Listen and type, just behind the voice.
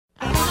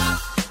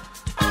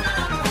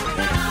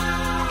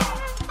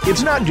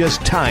It's not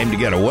just time to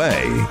get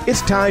away. It's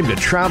time to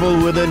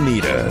travel with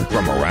Anita.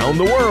 From around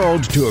the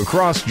world to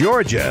across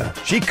Georgia,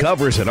 she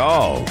covers it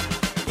all.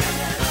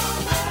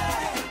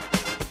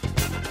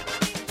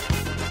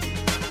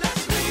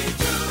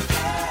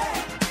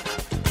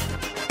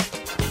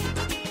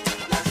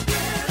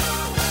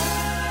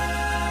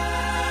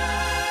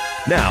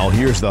 Now,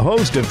 here's the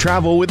host of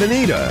Travel with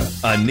Anita,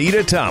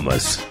 Anita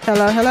Thomas.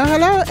 Hello, hello,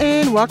 hello,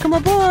 and welcome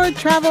aboard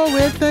Travel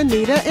with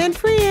Anita and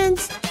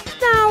Friends.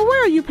 Now,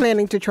 where are you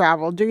planning to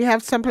travel? Do you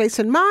have someplace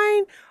in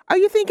mind? Are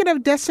you thinking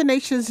of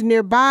destinations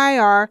nearby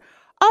or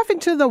off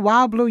into the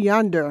wild blue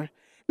yonder?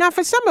 Now,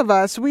 for some of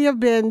us, we have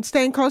been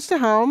staying close to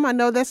home. I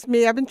know that's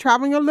me. I've been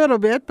traveling a little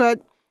bit, but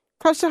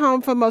close to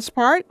home for the most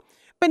part.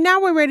 But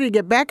now we're ready to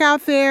get back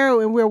out there,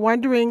 and we're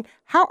wondering,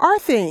 how are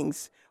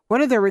things?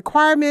 What are the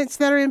requirements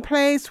that are in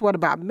place? What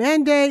about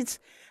mandates?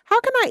 How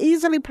can I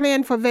easily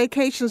plan for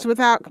vacations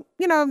without,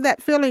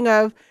 that feeling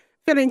of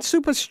feeling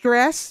super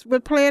stressed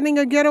with planning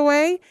a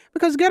getaway?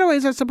 Because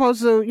getaways are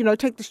supposed to,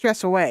 take the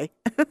stress away.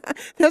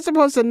 They're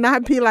supposed to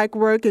not be like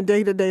work and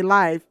day-to-day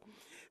life.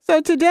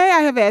 So today I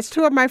have asked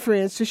two of my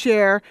friends to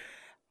share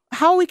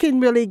how we can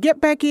really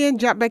jump back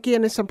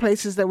in some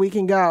places that we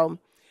can go.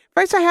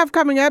 First, I have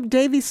coming up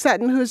Davy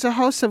Sutton, who's the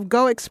host of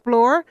Go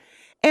Explore.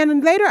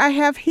 And later I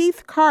have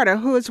Heath Carter,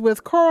 who is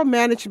with Coral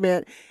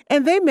Management,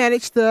 and they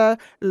manage the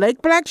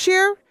Lake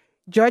Blackshear,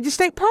 Georgia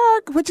State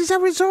Park, which is a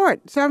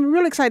resort. So I'm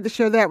really excited to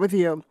share that with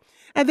you.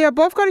 And they're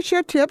both going to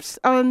share tips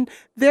on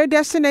their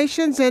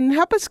destinations and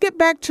help us get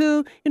back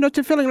to,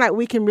 to feeling like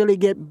we can really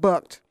get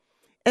booked.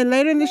 And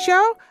later in the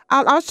show,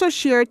 I'll also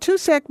share two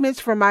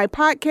segments from my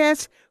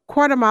podcast,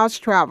 Quarter Miles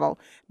Travel.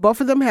 Both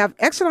of them have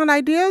excellent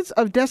ideas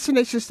of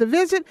destinations to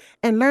visit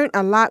and learn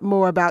a lot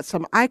more about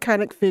some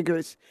iconic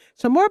figures.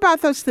 So more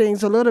about those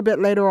things a little bit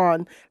later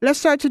on. Let's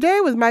start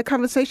today with my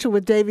conversation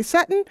with Davy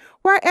Sutton,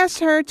 where I asked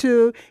her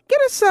to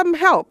get us some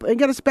help and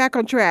get us back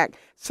on track,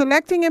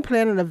 selecting and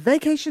planning a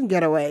vacation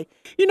getaway.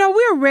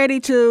 We're ready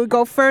to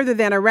go further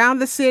than around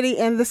the city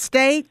and the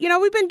state.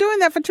 We've been doing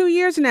that for 2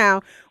 years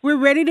now. We're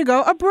ready to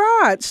go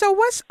abroad. So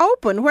what's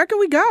open? Where can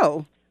we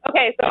go?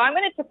 Okay, so I'm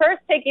going to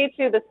first take you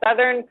to the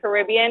Southern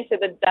Caribbean, to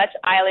the Dutch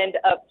island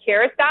of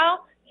Curaçao.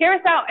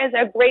 Curaçao is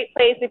a great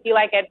place if you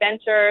like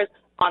adventures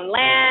on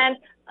land,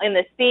 in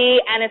the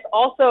sea, and it's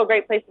also a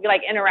great place to be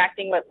like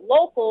interacting with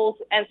locals,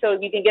 and so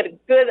you can get a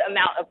good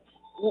amount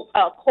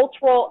of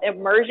cultural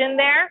immersion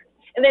there.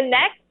 And then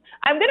next,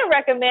 I'm going to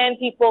recommend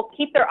people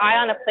keep their eye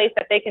on a place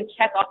that they can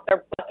check off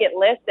their bucket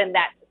list, and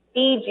that's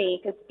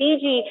Fiji, because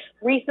Fiji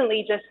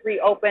recently just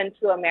reopened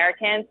to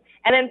Americans.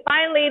 And then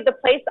finally, the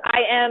place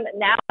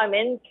I'm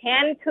in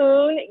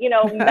Cancun.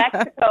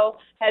 Mexico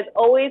has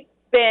always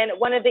been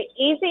one of the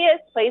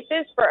easiest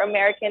places for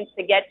Americans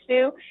to get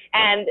to,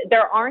 and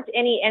there aren't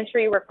any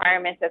entry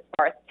requirements as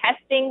far as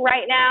testing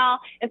right now.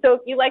 And so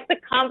if you like the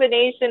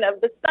combination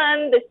of the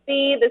sun, the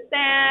sea, the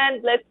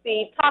sand, let's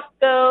see,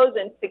 tacos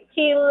and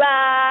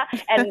tequila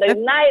and the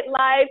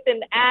nightlife, then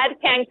add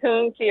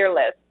Cancun to your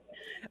list.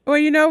 Well,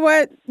 you know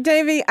what,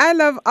 Davy? I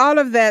love all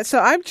of that. So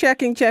I'm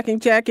checking.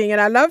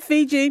 And I love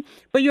Fiji,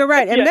 but you're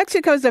right. And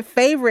Mexico's a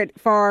favorite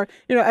for,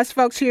 us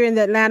folks here in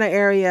the Atlanta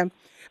area.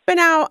 But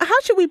now,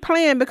 how should we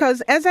plan? Because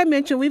as I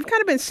mentioned, we've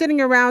kind of been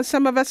sitting around.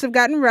 Some of us have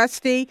gotten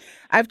rusty.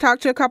 I've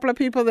talked to a couple of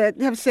people that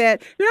have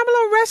said, I'm a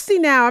little rusty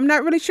now. I'm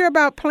not really sure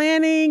about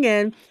planning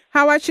and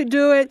how I should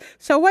do it.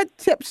 So what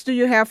tips do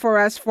you have for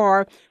us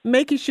for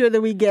making sure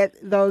that we get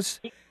those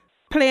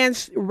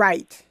plans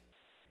right?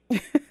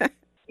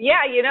 Yeah,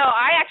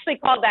 I actually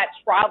call that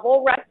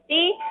travel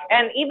rusty.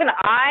 And even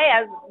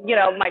I, as,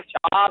 my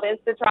job is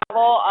to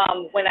travel,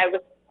 when I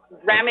was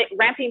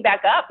ramping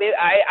back up,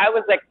 I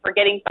was like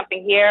forgetting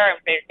something here and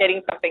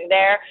forgetting something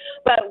there.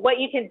 But what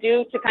you can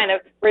do to kind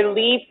of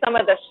relieve some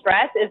of the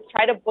stress is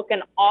try to book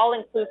an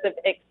all-inclusive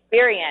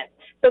experience.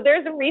 So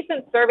there's a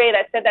recent survey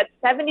that said that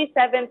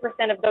 77%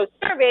 of those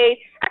surveyed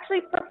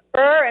actually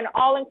prefer an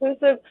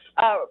all-inclusive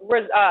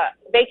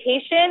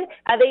vacation.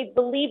 They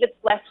believe it's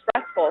less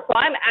stressful. So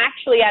I'm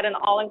actually at an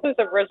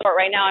all-inclusive resort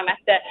right now. I'm at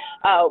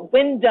the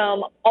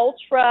Wyndham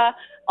Ultra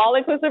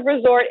all-inclusive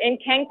resort in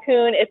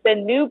Cancun. It's a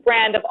new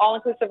brand of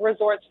all-inclusive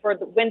resorts for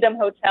the Wyndham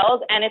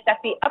hotels, and it's at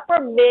the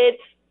upper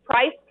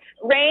mid-price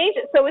range,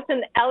 so it's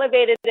an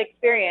elevated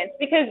experience.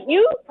 Because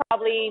you've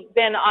probably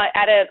been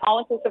at an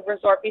all-inclusive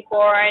resort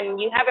before and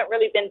you haven't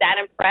really been that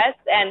impressed,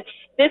 and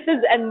this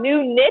is a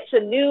new niche, a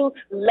new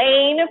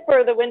lane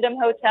for the Wyndham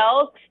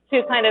hotels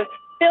to kind of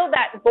fill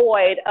that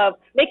void of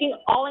making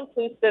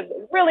all-inclusive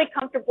really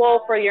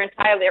comfortable for your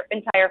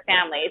entire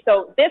family.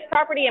 So this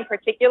property in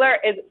particular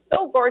is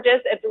so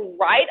gorgeous. It's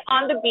right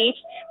on the beach.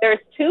 There's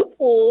 2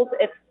 pools.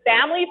 It's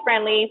family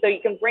friendly, so you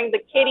can bring the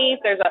kiddies.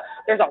 There's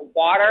a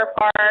water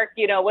park,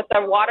 with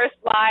a water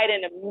slide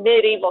and a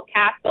medieval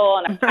castle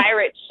and a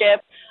pirate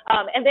ship.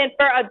 And then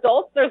for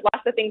adults, there's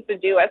lots of things to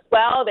do as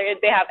well. They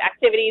have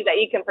activities that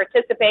you can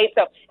participate.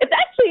 So it's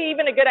actually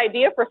even a good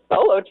idea for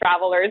solo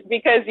travelers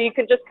because you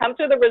can just come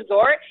to the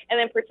resort and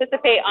then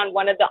participate on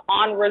one of the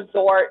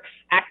on-resort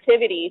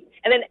activities.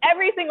 And then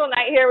every single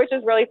night here, which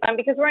is really fun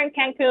because we're in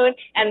Cancun,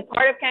 and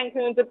part of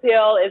Cancun's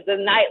appeal is the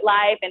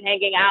nightlife and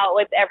hanging out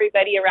with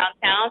everybody around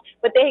town.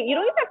 But you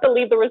don't even have to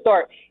leave the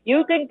resort.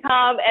 You can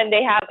come and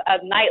they have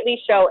a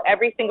nightly show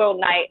every single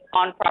night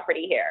on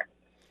property here.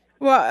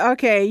 Well,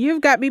 okay,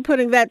 you've got me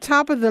putting that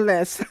top of the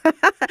list.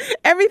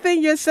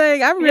 Everything you're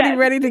saying, I'm really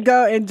ready to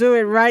go and do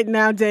it right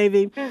now,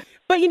 Davy.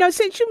 But,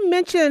 since you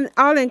mentioned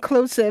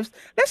all-inclusives,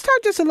 let's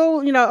talk just a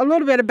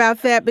little bit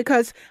about that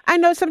because I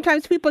know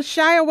sometimes people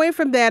shy away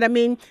from that. I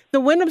mean,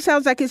 the Wyndham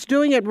sounds like it's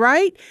doing it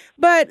right,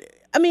 but,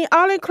 I mean,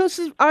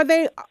 all-inclusive, are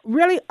they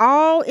really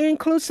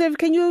all-inclusive?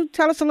 Can you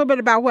tell us a little bit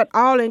about what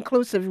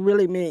all-inclusive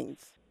really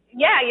means?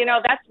 Yeah,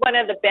 that's one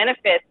of the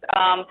benefits.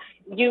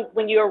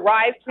 When you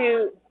arrive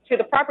to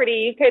the property,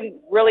 you can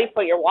really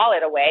put your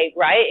wallet away,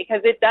 right?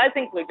 Because it does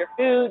include your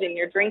food and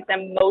your drinks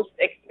and most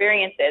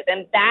experiences.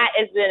 And that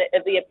is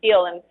the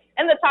appeal. And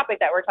the topic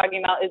that we're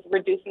talking about is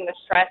reducing the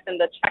stress and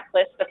the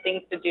checklist of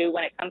things to do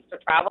when it comes to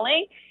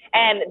traveling.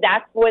 And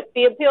that's what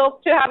the appeal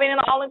to having an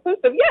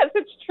all-inclusive. Yes,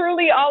 it's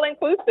truly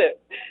all-inclusive.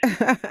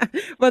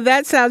 Well,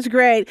 that sounds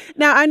great.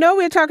 Now, I know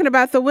we're talking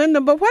about the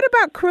Wyndham, but what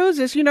about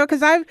cruises?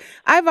 Because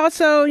I've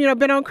also,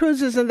 been on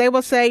cruises and they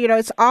will say,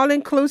 it's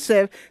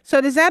all-inclusive. So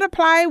does that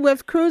apply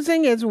with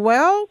cruising as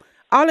well?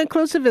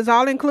 All-inclusive is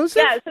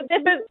all-inclusive? Yeah, so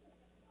this is,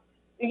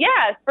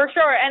 yes, for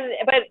sure.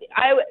 But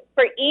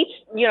for each,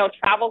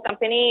 travel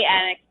company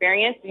and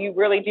experience, you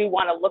really do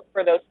want to look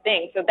for those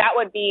things. So that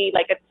would be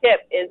like a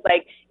tip is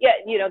like,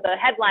 the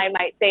headline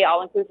might say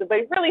all inclusive, but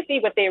really see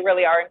what they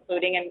really are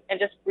including and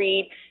just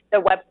read the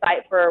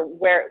website for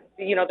where,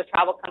 the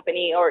travel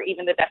company or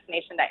even the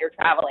destination that you're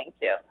traveling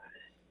to.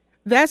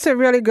 That's a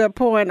really good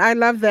point. I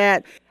love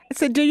that.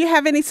 So do you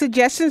have any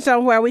suggestions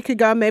on where we could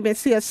go maybe and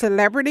see a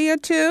celebrity or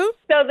two?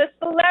 So the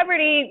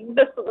celebrity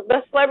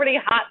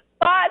hot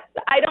spots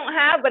I don't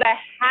have, but I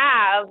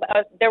have.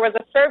 There was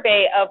a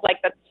survey of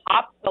like the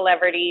top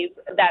celebrities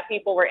that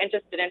people were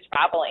interested in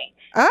traveling.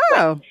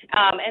 Oh.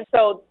 And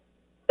so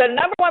the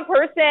number one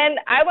person,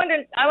 I want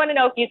to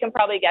know if you can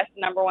probably guess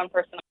the number one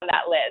person on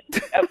that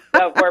list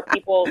of where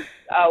people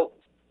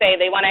say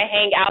they want to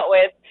hang out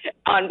with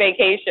on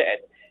vacation.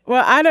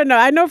 Well, I don't know.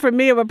 I know for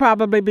me it would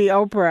probably be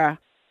Oprah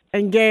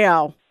and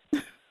Gail,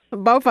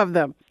 both of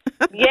them.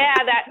 Yeah,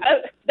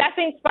 that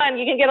seems fun.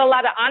 You can get a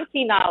lot of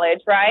auntie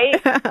knowledge, right?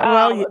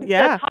 Well,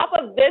 yeah. The top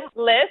of this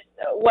list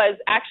was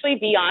actually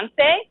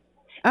Beyonce,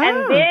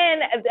 and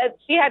then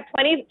she had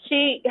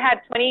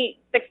 26%,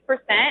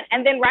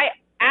 and then right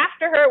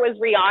after her was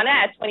Rihanna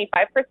at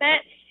 25%,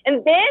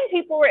 and then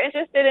people were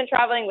interested in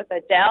traveling with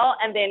Adele,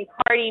 and then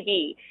Cardi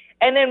B.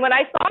 And then when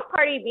I saw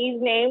Cardi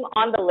B's name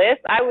on the list,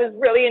 I was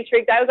really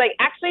intrigued. I was like,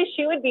 actually,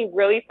 she would be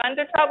really fun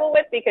to travel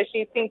with because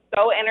she seems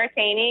so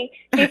entertaining.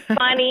 She's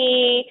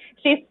funny,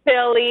 she's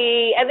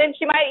silly, and then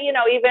she might,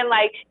 even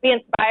like be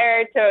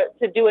inspired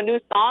to do a new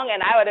song,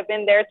 and I would have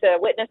been there to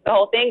witness the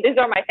whole thing. These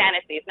are my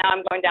fantasies. Now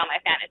I'm going down my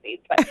fantasies.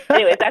 But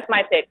anyways, that's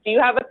my pick. Do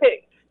you have a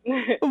pick?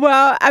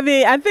 Well, I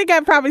mean, I think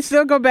I'd probably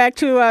still go back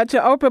to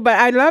Oprah, but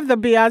I love the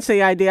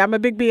Beyonce idea. I'm a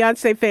big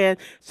Beyonce fan,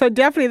 so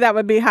definitely that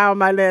would be high on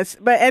my list.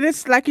 And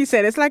it's like you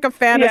said, it's like a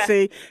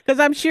fantasy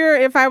because I'm sure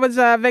if I was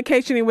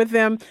vacationing with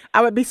them,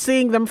 I would be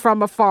seeing them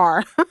from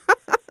afar.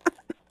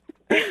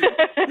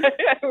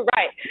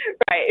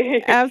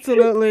 Right.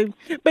 Absolutely.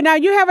 But now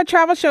you have a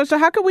travel show, so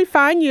how can we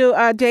find you,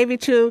 Davy,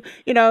 to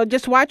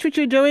just watch what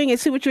you're doing and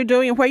see what you're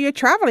doing and where you're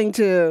traveling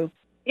to?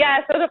 Yeah,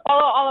 so to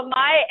follow all of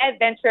my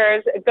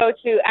adventures, go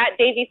to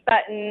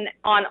 @DavySutton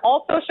on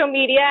all social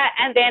media.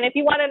 And then if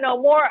you want to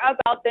know more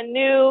about the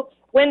new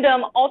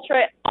Wyndham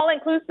Ultra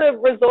All-Inclusive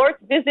Resorts,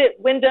 visit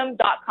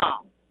wyndham.com.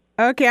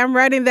 Okay, I'm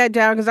writing that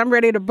down because I'm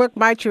ready to book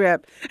my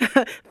trip.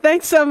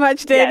 Thanks so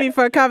much, Davy,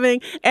 for coming.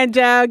 And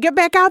get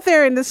back out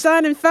there in the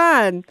sun and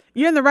fun.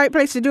 You're in the right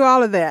place to do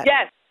all of that.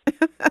 Yes.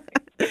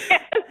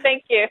 Yes,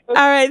 thank you. All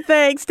right,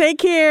 thanks. Take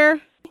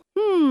care.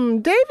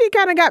 Davy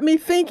kind of got me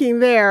thinking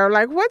there,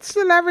 like what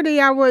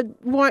celebrity I would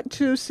want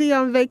to see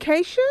on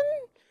vacation?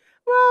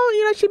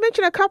 Well, she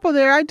mentioned a couple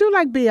there. I do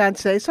like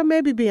Beyonce, so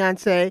maybe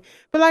Beyonce.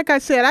 But like I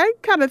said, I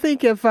kind of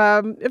think if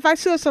I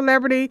see a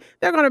celebrity,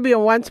 they're going to be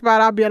in one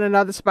spot, I'll be in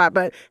another spot.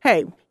 But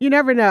hey, you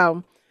never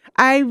know.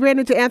 I ran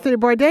into Anthony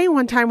Bourdain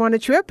one time on a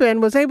trip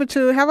and was able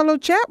to have a little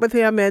chat with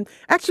him and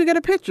actually get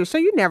a picture. So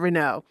you never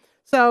know.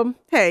 So,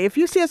 hey, if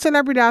you see a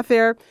celebrity out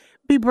there,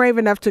 be brave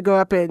enough to go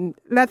up and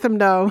let them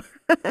know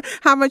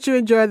how much you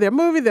enjoy their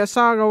movie, their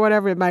song, or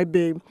whatever it might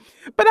be.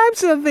 But I'm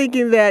still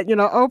thinking that,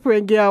 Oprah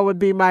and Gail would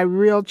be my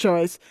real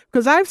choice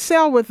because I've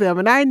sailed with them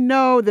and I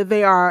know that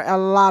they are a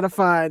lot of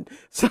fun.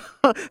 So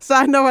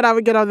I know what I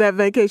would get on that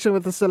vacation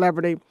with a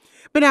celebrity.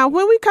 But now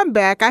when we come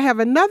back, I have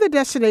another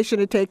destination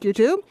to take you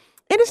to,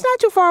 and it's not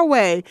too far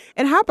away.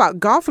 And how about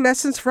golf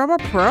lessons from a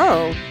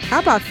pro? How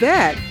about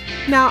that?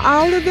 Now,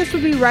 all of this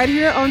will be right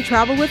here on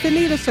Travel with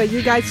Anita, so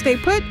you guys stay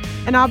put,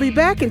 and I'll be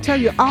back and tell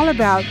you all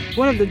about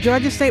one of the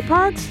Georgia state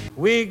parks.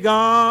 We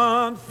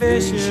gone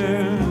fishing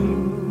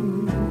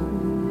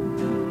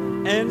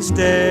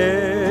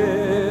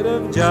instead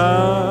of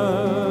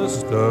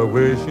just a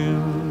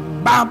wishing.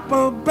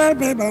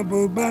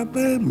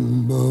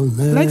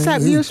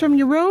 Lakeside views from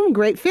your room,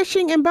 great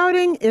fishing and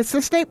boating. It's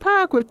a state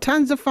park with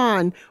tons of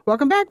fun.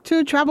 Welcome back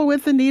to Travel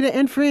with Anita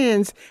and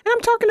Friends. And I'm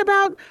talking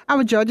about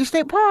our Georgia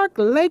State Park,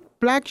 Lake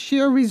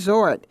Blackshear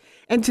Resort.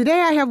 And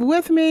today I have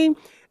with me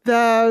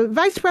the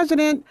Vice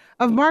President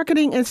of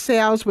Marketing and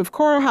Sales with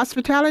Coral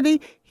Hospitality,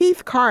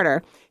 Heath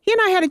Carter. He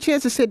and I had a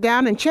chance to sit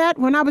down and chat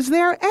when I was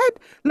there at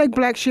Lake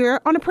Blackshear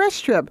on a press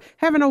trip,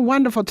 having a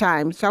wonderful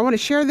time. So I want to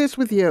share this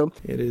with you.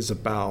 It is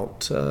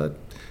about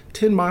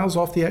 10 miles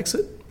off the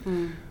exit,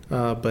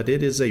 but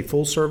it is a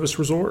full-service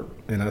resort,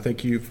 and I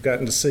think you've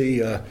gotten to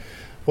see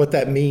what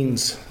that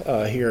means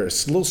here.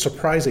 It's a little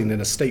surprising in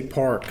a state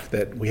park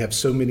that we have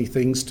so many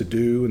things to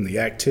do and the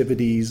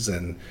activities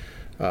and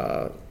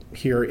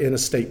here in a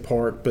state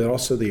park, but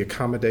also the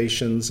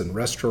accommodations and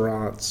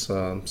restaurants.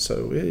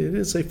 So it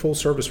is a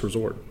full-service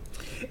resort.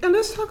 And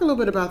let's talk a little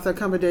bit about the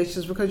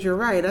accommodations, because you're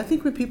right. I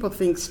think when people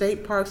think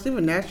state parks,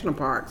 even national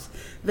parks,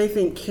 they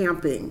think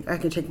camping. I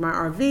can take my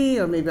RV,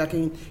 or maybe I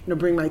can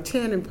bring my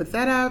tent and put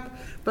that up.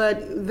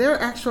 But there are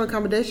actual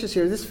accommodations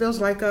here. This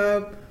feels like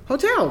a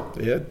hotel.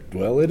 Yeah,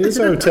 well, it is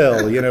a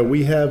hotel. We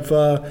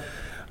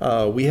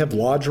have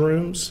lodge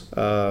rooms.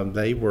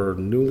 They were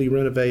newly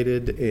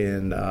renovated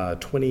in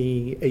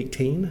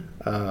 2018.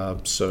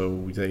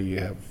 So they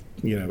have,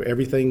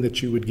 everything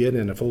that you would get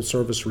in a full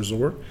service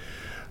resort.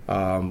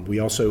 We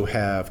also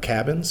have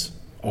cabins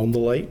on the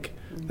lake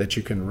that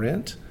you can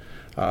rent.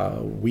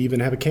 We even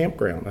have a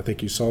campground. I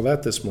think you saw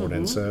that this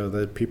morning. So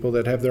the people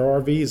that have their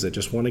RVs that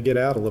just want to get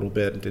out a little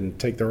bit and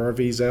take their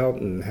RVs out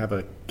and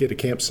get a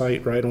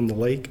campsite right on the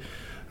lake,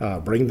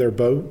 bring their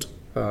boat.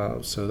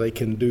 So they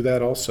can do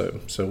that also.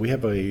 So we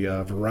have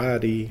a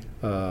variety,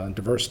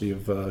 diversity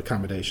of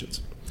accommodations.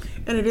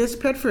 And it is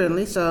pet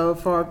friendly, so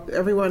for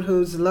everyone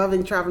who's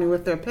loving traveling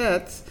with their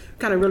pets,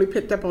 kind of really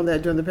picked up on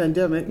that during the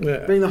pandemic.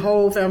 Yeah. Bring the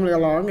whole family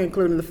along,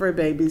 including the fur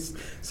babies.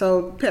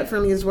 So pet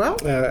friendly as well?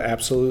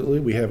 Absolutely.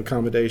 We have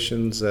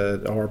accommodations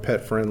that are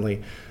pet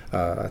friendly.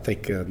 I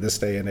think in this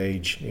day and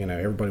age,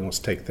 everybody wants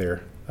to take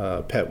their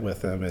pet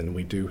with them, and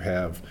we do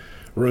have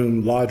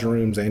lodge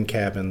rooms and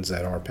cabins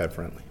that are pet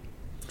friendly.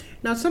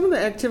 Now, some of the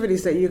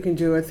activities that you can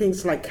do are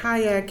things like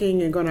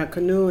kayaking and going out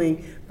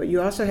canoeing, but you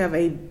also have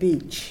a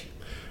beach.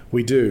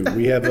 We do.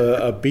 We have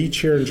a beach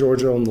here in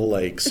Georgia on the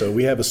lake. So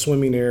we have a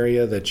swimming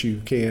area that you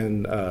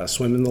can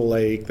swim in the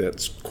lake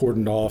that's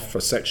cordoned off,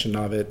 a section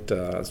of it,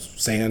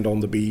 sand on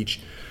the beach.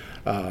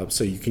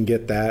 So you can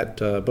get that.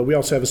 But we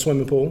also have a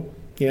swimming pool,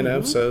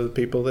 so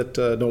people that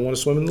don't want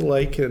to swim in the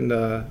lake can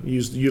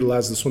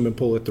utilize the swimming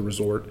pool at the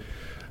resort.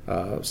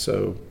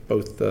 So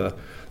both a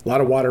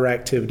lot of water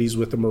activities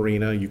with the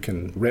marina. You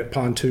can rent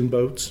pontoon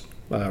boats,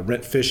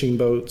 rent fishing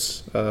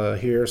boats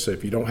here. So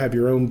if you don't have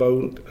your own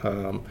boat,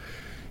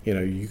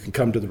 you can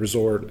come to the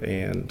resort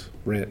and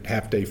rent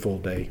half-day,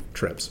 full-day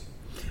trips.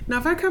 Now,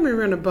 if I come and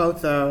rent a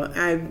boat, though,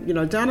 I've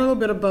done a little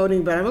bit of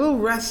boating, but I'm a little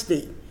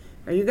rusty.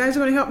 Are you guys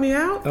going to help me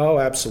out? Oh,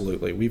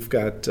 absolutely. We've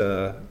got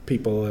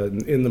people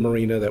in the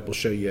marina that will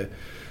show you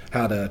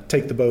how to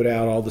take the boat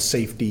out, all the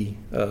safety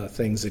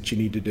things that you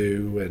need to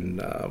do,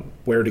 and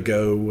where to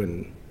go,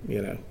 and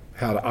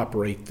how to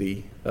operate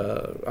the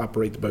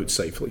boat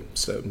safely.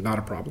 So not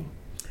a problem.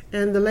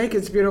 And the lake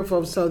is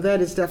beautiful, so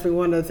that is definitely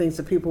one of the things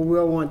that people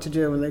will want to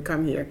do when they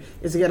come here,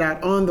 is to get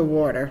out on the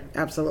water.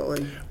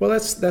 Absolutely. Well,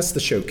 that's the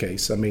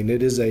showcase. I mean,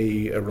 it is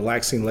a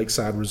relaxing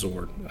lakeside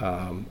resort.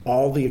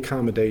 All the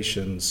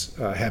accommodations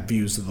have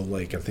views of the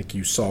lake. I think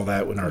you saw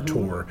that in our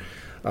tour.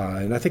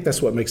 And I think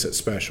that's what makes it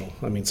special.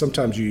 I mean,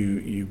 sometimes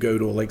you go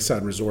to a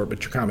lakeside resort,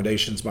 but your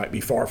accommodations might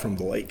be far from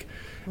the lake.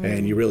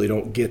 And you really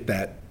don't get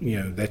that,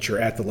 that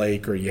you're at the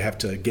lake, or you have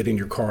to get in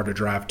your car to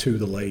drive to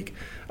the lake.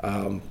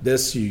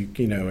 This,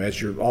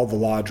 as all the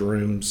lodge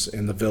rooms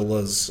and the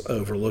villas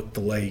overlook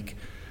the lake,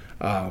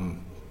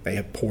 they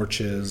have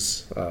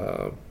porches,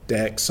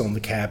 decks on the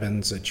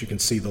cabins that you can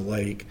see the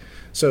lake.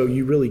 So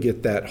you really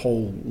get that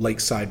whole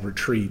lakeside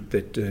retreat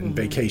and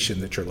vacation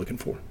that you're looking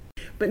for.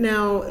 But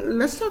now,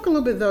 let's talk a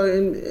little bit, though,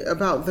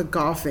 about the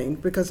golfing,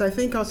 because I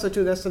think also,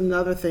 too, that's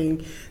another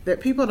thing that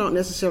people don't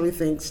necessarily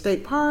think.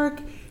 State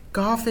park,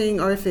 golfing,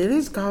 or if it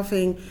is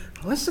golfing,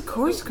 what's the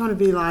course going to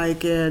be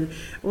like? And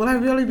will I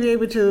really be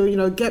able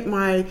to, get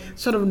my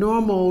sort of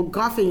normal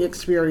golfing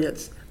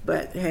experience?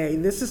 But, hey,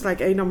 this is like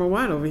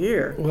 #1 over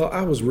here. Well,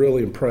 I was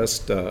really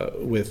impressed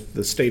with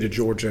the state of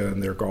Georgia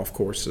and their golf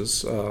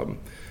courses.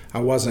 I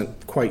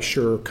wasn't quite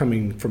sure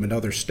coming from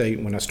another state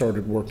when I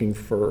started working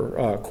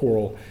for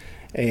Coral,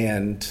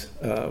 and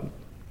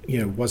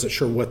wasn't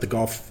sure what the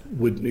golf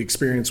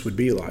experience would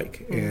be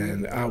like.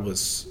 And I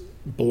was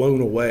blown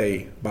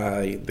away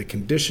by the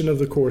condition of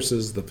the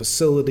courses, the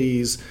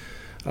facilities,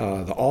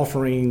 the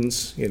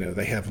offerings.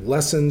 They have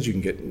lessons, you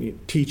can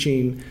get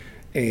teaching,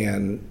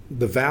 and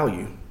the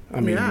value. I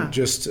mean, Yeah.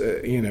 just,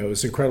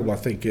 it's incredible. I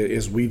think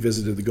as we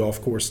visited the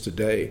golf course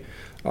today,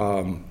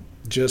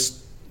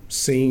 just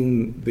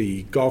seeing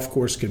the golf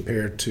course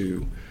compared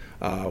to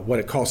what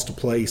it costs to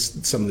play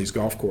some of these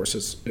golf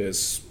courses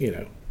is,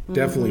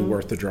 definitely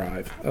worth the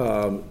drive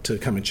to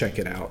come and check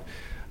it out.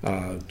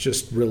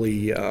 Just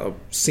really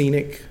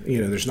scenic.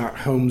 There's not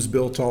homes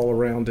built all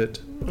around it.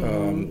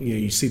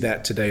 You see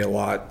that today a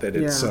lot, that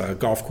it's a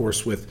golf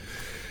course with,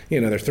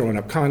 they're throwing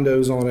up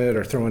condos on it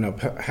or throwing up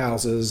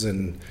houses.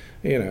 And,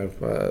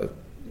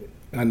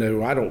 I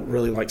know I don't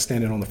really like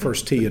standing on the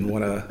first tee and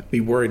want to be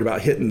worried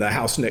about hitting the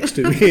house next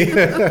to me.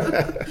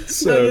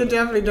 No, you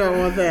definitely don't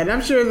want that. I'm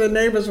sure the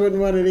neighbors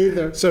wouldn't want it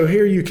either. So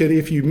here you can,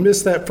 if you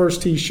miss that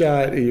first tee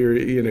shot,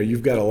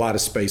 you've got a lot of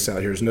space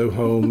out here. There's no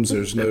homes,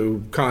 there's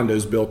no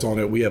condos built on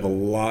it. We have a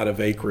lot of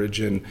acreage,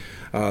 and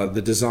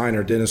the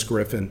designer, Dennis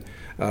Griffin,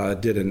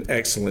 did an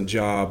excellent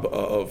job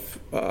of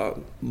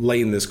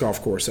laying this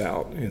golf course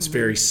out. It's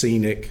very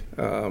scenic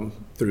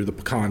through the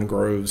pecan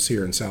groves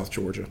here in South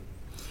Georgia.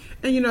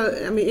 And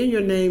in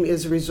your name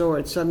is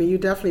resort, so you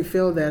definitely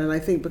feel that. And I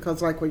think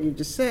because, like what you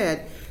just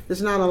said,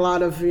 there's not a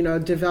lot of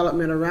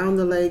development around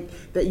the lake,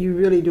 that you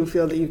really do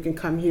feel that you can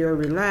come here,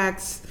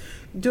 relax,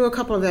 do a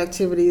couple of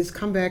activities,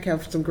 come back,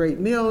 have some great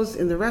meals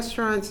in the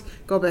restaurants,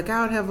 go back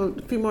out, have a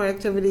few more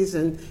activities,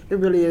 and it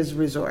really is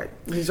resort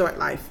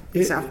life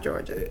in South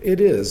Georgia. It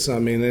is.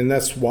 And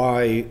that's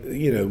why,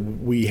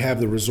 we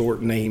have the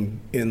resort name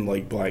in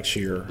Lake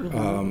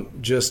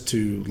Blackshear, just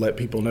to let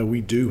people know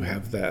we do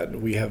have that.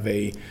 We have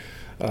a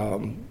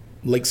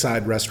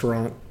lakeside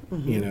restaurant,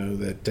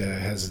 that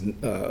has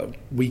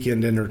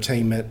weekend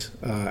entertainment,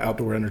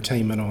 outdoor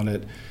entertainment on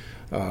it.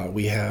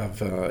 We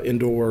have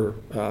indoor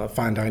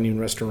fine dining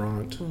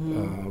restaurant,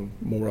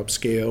 more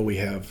upscale. We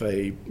have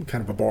a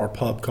kind of a bar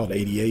pub called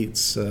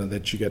 88's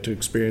that you got to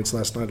experience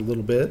last night a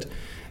little bit.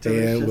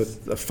 Delicious. And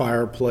with a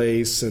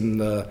fireplace and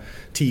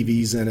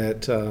TVs in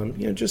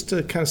it, just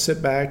to kind of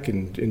sit back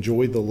and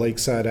enjoy the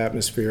lakeside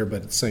atmosphere,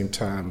 but at the same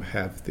time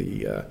have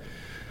the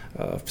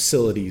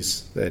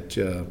facilities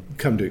that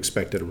come to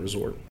expect at a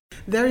resort.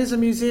 There is a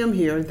museum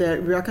here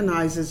that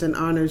recognizes and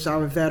honors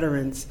our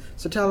veterans.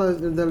 So tell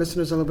the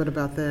listeners a little bit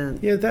about that.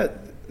 Yeah,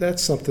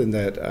 that's something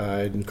that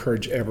I'd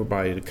encourage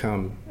everybody to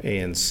come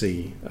and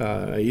see.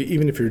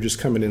 Even if you're just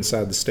coming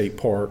inside the state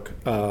park,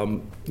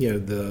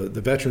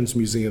 the Veterans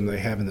Museum they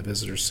have in the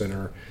Visitor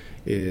Center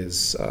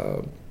is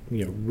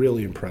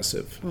really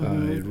impressive.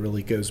 It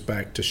really goes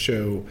back to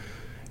show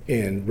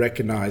and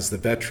recognize the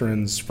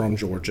veterans from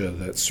Georgia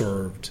that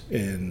served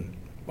in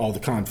all the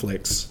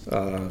conflicts.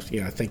 I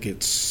think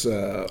it's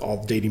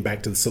all dating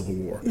back to the Civil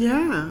War.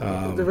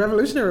 Yeah, the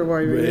Revolutionary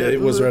War.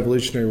 It was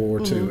Revolutionary War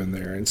too in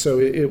there, and so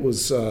it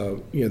was.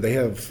 They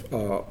have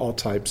all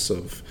types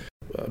of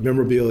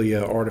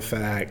memorabilia,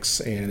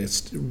 artifacts, and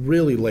it's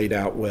really laid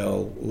out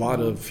well. A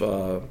lot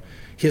of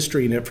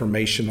history and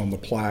information on the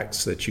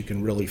plaques that you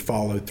can really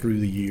follow through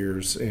the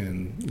years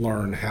and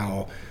learn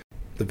how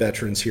the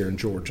veterans here in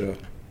Georgia,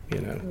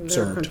 their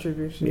served.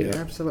 Contribution. Yeah,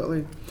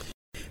 absolutely.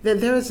 Then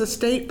there is a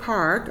state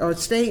park or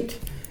state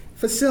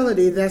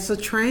facility that's a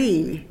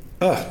train.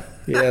 Oh,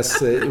 yes.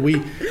 We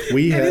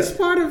have. It's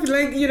part of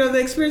the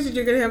experience that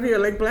you're going to have here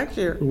at Lake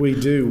Blackshear. We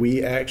do.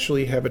 We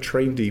actually have a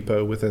train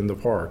depot within the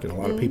park, and a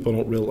lot of people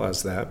don't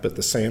realize that. But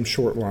the Sam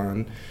Short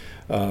Line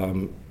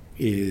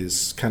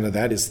is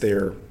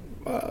their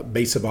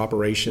base of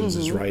operations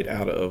is right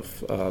out of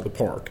the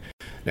park.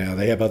 Now,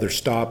 they have other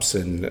stops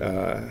and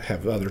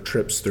have other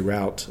trips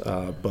throughout,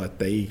 but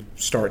they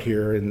start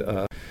here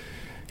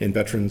in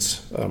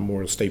Veterans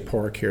Memorial State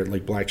Park here at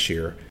Lake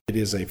Blackshear. It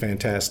is a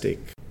fantastic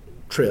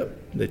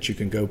trip that you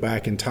can go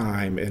back in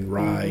time and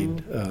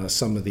ride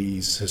some of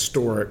these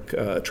historic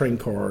train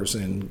cars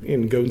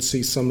and go and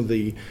see some of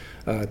the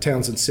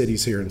towns and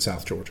cities here in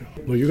South Georgia.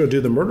 Well, you're going to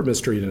do the murder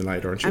mystery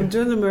tonight, aren't you? I'm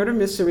doing the murder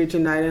mystery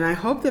tonight, and I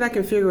hope that I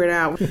can figure it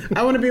out.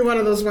 I want to be one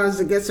of those ones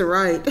that gets it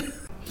right.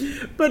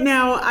 But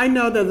now I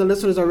know that the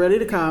listeners are ready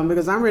to come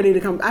because I'm ready to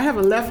come. I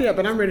haven't left yet,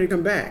 but I'm ready to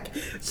come back.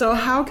 So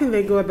how can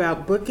they go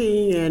about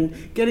booking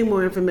and getting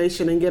more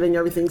information and getting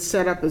everything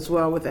set up as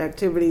well with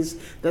activities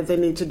that they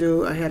need to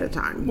do ahead of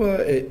time?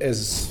 Well,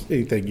 as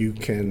anything, you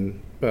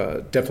can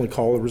definitely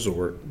call a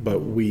resort, but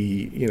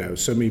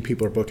so many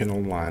people are booking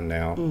online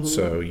now,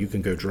 so you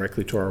can go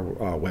directly to our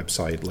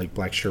website,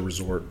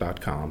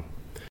 lakeblackshearresort.com.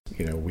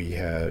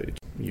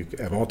 You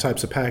have all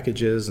types of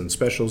packages and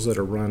specials that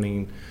are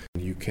running.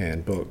 You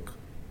can book,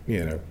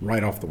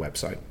 right off the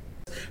website.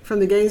 From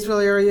the Gainesville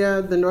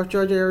area, the North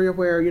Georgia area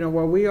where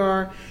we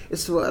are,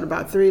 it's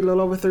about a little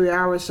over 3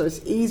 hours, so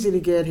it's easy to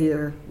get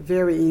here,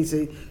 very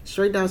easy.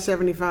 Straight down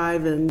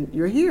 75 and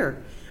you're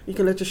here. You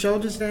can let your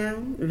shoulders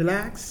down,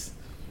 relax,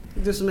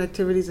 do some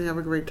activities and have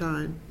a great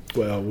time.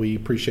 Well, we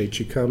appreciate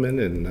you coming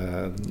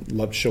and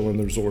love showing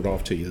the resort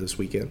off to you this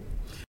weekend.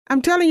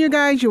 I'm telling you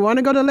guys, you want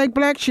to go to Lake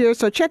Blackshear,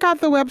 so check out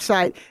the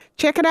website.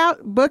 Check it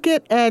out, book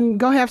it, and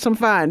go have some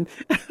fun.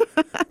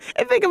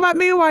 And think about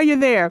me while you're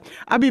there.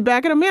 I'll be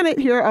back in a minute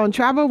here on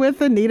Travel with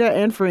Anita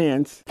and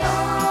Friends.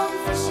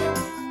 Gone fishing.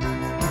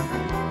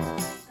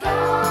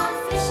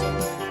 Gone fishing.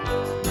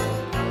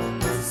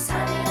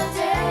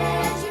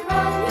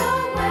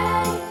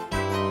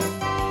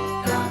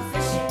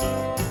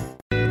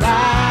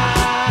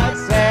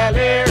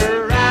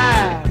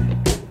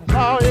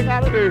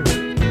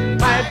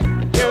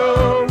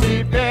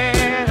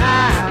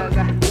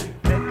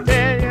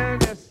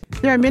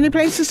 There are many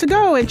places to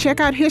go and check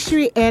out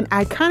history and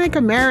iconic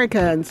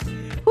Americans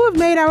who have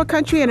made our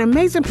country an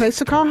amazing place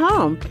to call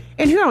home.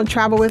 And here on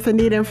Travel with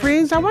Anita and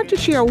Friends, I want to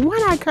share one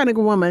iconic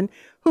woman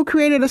who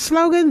created a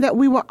slogan that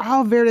we were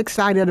all very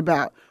excited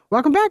about.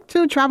 Welcome back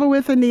to Travel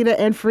with Anita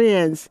and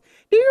Friends.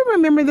 Do you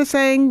remember the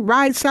saying,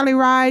 "Ride, Sally,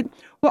 ride"?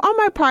 Well, on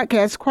my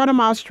podcast, Quarter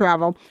Miles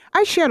Travel,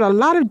 I shared a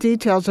lot of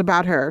details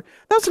about her,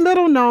 those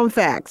little known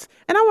facts,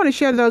 and I want to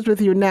share those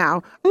with you now.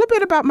 A little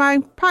bit about my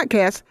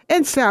podcast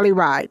and Sally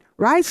Ride.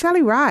 Ride,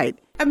 Sally, ride.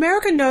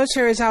 America knows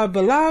her as our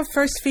beloved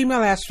first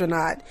female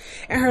astronaut,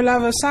 and her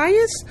love of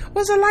science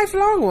was a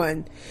lifelong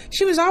one.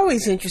 She was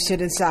always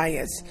interested in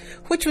science,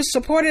 which was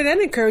supported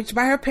and encouraged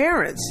by her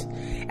parents.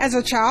 As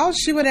a child,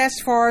 she would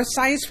ask for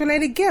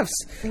science-related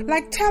gifts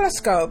like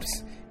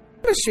telescopes,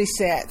 chemistry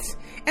sets,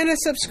 and a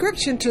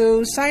subscription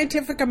to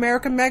Scientific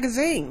American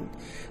magazine.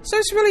 So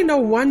it's really no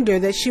wonder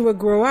that she would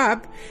grow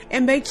up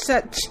and make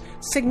such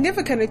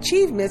significant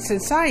achievements in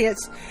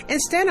science and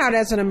stand out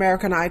as an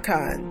American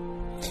icon.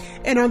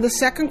 And on the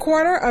second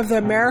quarter of the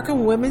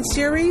American Women's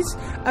Series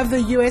of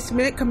the U.S.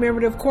 Mint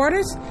Commemorative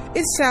Quarters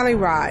is Sally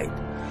Ride.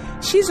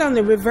 She's on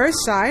the reverse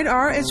side,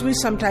 or as we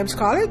sometimes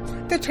call it,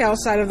 the tail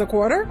side of the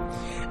quarter,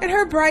 and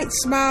her bright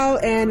smile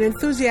and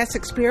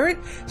enthusiastic spirit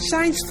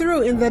shines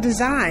through in the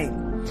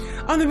design.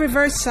 On the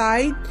reverse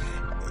side,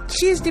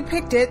 she is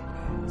depicted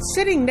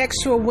sitting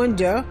next to a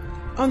window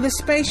on the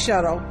space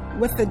shuttle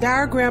with the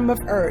diagram of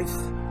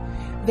Earth.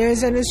 There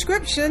is an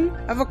inscription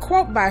of a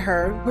quote by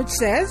her which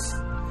says,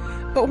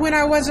 "But when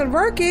I wasn't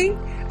working,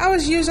 I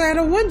was usually at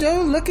a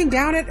window looking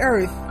down at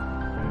Earth."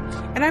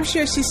 And I'm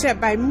sure she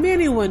sat by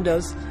many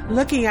windows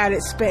looking out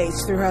at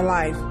space through her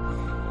life,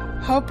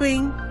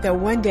 hoping that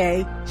one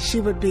day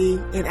she would be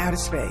in outer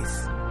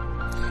space.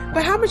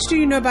 But how much do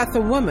you know about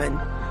the woman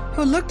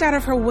who looked out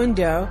of her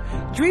window,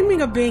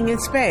 dreaming of being in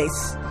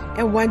space,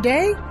 and one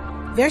day,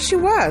 there she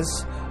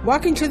was,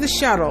 walking to the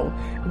shuttle,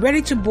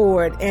 ready to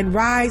board and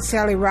ride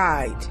Sally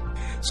Ride.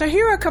 So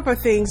here are a couple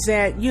of things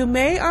that you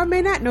may or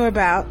may not know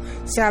about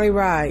Sally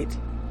Ride.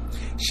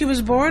 She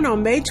was born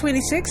on May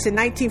 26 in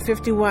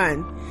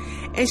 1951,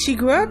 and she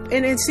grew up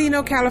in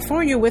Encino,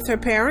 California with her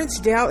parents,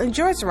 Dale and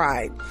Joyce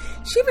Ride.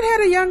 She even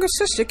had a younger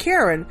sister,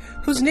 Karen,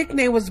 whose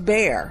nickname was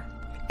Bear.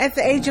 At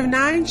the age of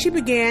 9, she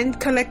began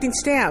collecting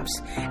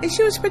stamps, and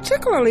she was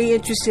particularly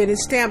interested in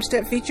stamps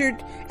that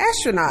featured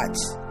astronauts.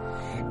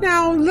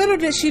 Now, little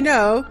did she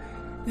know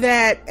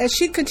that as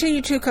she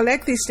continued to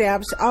collect these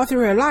stamps all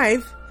through her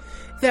life,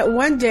 that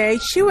one day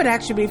she would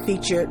actually be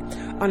featured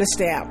on a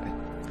stamp.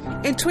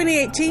 In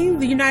 2018,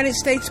 the United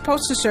States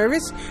Postal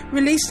Service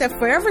released a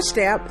forever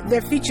stamp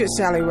that featured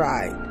Sally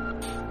Ride.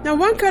 Now,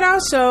 one could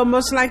also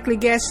most likely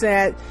guess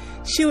that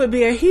she would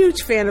be a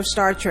huge fan of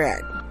Star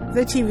Trek,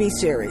 the TV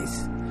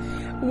series.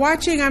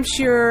 Watching, I'm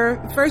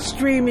sure, first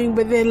dreaming,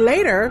 but then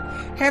later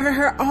having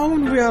her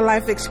own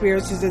real-life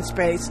experiences in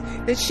space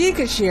that she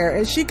could share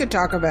and she could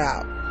talk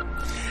about.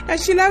 Now,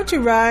 she loved to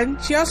run.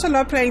 She also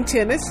loved playing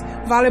tennis,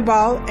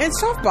 volleyball, and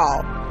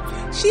softball.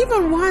 She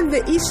even won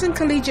the Eastern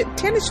Collegiate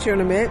Tennis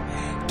Tournament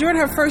during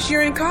her first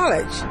year in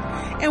college.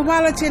 And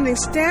while attending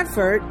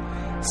Stanford,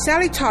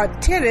 Sally taught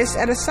tennis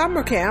at a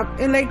summer camp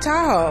in Lake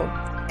Tahoe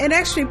and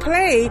actually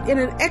played in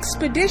an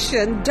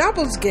expedition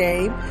doubles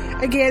game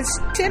against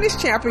tennis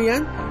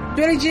champion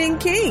Billie Jean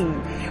King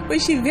when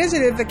she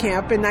visited the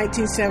camp in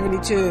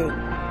 1972.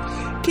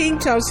 King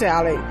told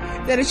Sally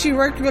that if she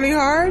worked really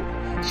hard,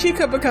 she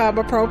could become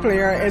a pro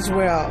player as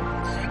well.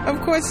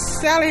 Of course,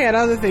 Sally had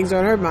other things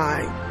on her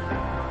mind.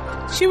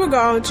 She would go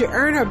on to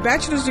earn her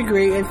bachelor's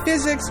degree in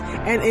physics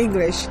and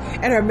English,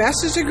 and her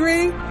master's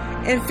degree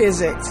in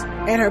physics,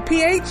 and her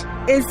PhD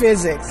in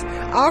physics,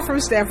 all from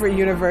Stanford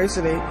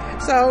University.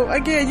 So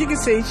again, you can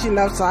see she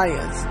loved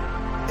science.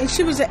 And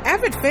she was an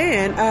avid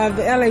fan of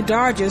the LA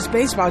Dodgers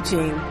baseball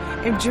team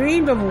and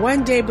dreamed of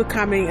one day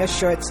becoming a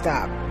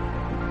shortstop.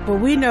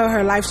 But we know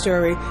her life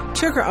story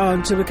took her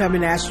on to become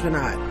an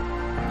astronaut.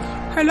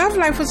 Her love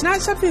life was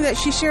not something that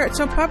she shared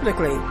so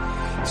publicly.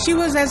 She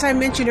was, as I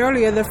mentioned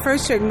earlier, the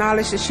first to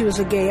acknowledge that she was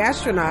a gay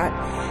astronaut.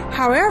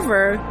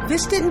 However,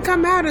 this didn't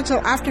come out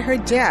until after her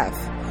death.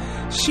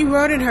 She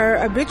wrote in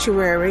her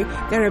obituary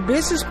that her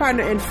business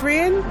partner and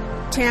friend,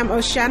 Tam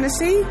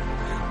O'Shaughnessy,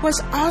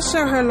 was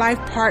also her life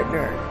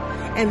partner,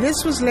 and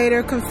this was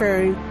later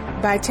confirmed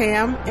by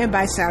Tam and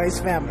by Sally's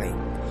family.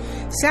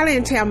 Sally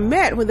and Tam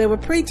met when they were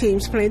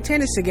preteens playing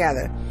tennis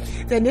together.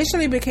 They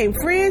initially became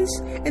friends,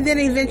 and then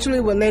eventually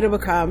would later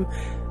become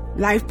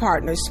life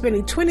partners,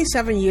 spending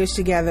 27 years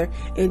together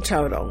in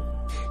total.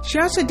 She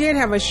also did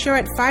have a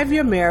short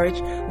 5-year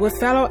marriage with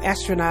fellow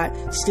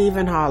astronaut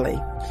Stephen Hawley.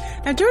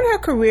 Now, during her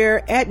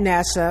career at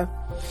NASA,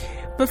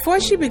 before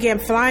she began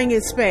flying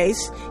in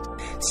space,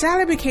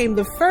 Sally became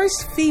the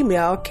first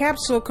female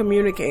capsule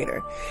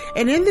communicator,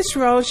 and in this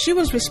role, she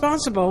was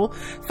responsible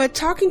for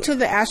talking to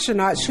the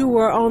astronauts who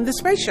were on the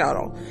space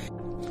shuttle.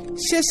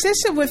 She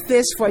assisted with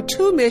this for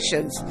 2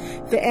 missions,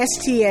 the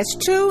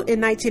STS-2 in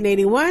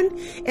 1981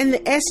 and the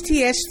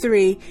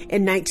STS-3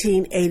 in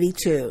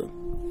 1982.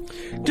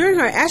 During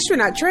her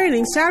astronaut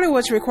training, Sally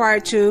was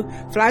required to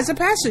fly as a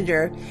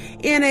passenger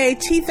in a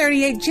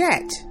T-38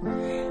 jet,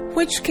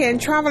 which can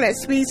travel at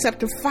speeds up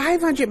to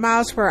 500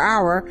 miles per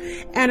hour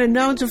and are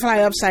known to fly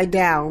upside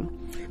down.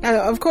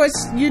 Now, of course,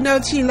 you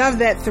know she loved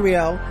that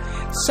thrill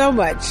so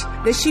much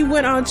that she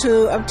went on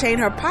to obtain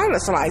her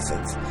pilot's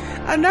license.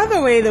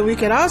 Another way that we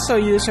can also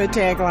use her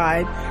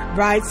tagline,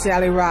 Ride,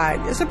 Sally,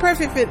 Ride. It's a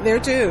perfect fit there,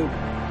 too.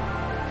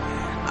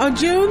 On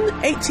June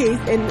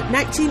 18th in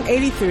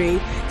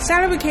 1983,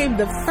 Sally became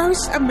the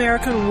first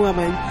American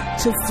woman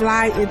to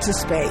fly into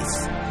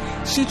space.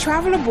 She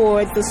traveled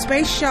aboard the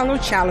Space Shuttle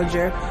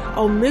Challenger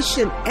on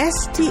mission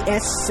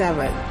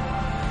STS-7.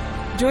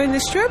 During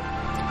this trip,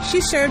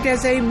 she served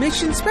as a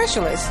mission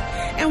specialist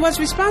and was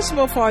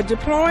responsible for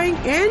deploying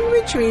and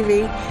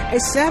retrieving a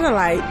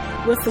satellite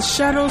with the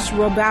shuttle's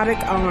robotic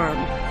arm.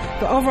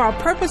 The overall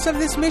purpose of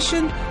this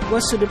mission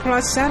was to deploy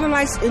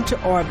satellites into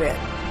orbit.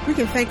 We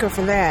can thank her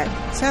for that.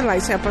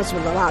 Satellites help us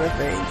with a lot of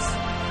things.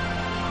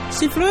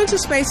 She flew into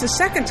space a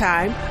second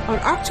time on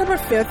October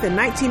 5th in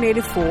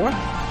 1984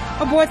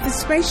 aboard the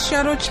Space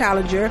Shuttle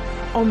Challenger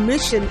on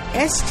mission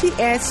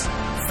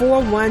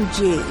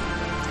STS-41G.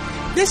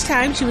 This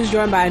time she was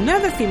joined by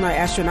another female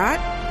astronaut,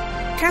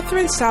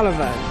 Catherine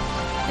Sullivan.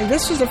 And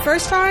this was the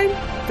first time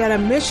that a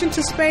mission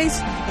to space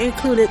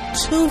included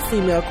 2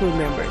 female crew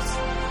members.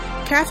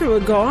 Catherine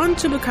would go on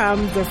to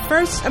become the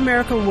first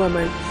American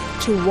woman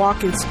to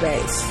walk in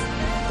space.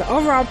 The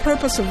overall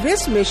purpose of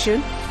this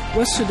mission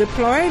was to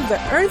deploy the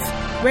Earth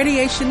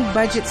Radiation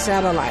Budget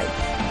Satellite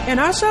and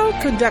also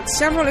conduct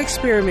several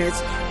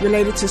experiments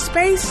related to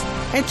space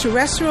and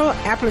terrestrial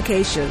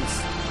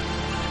applications.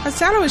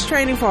 Sally was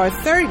training for her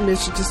third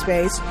mission to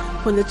space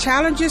when the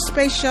Challenger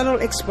space shuttle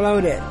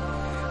exploded.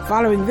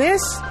 Following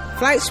this,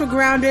 flights were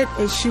grounded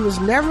and she was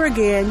never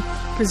again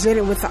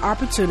presented with the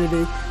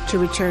opportunity to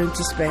return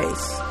to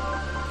space.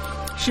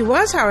 She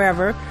was,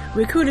 however,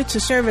 recruited to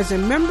serve as a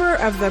member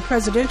of the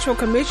Presidential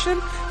Commission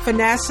for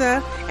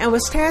NASA and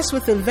was tasked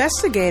with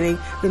investigating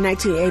the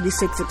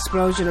 1986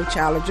 explosion of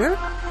Challenger.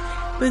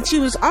 But she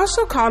was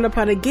also called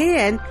upon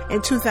again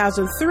in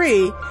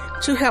 2003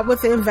 to help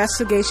with the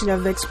investigation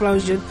of the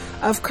explosion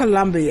of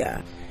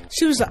Columbia.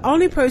 She was the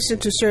only person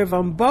to serve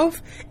on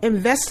both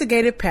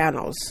investigative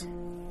panels.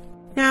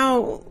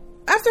 Now,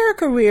 after her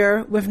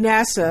career with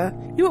NASA,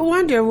 you would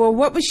wonder, well,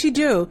 what would she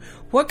do?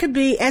 What could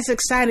be as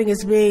exciting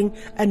as being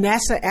a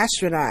NASA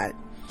astronaut?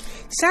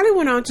 Sally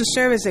went on to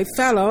serve as a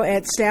fellow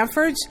at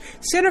Stanford's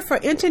Center for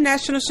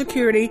International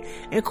Security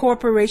and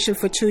Cooperation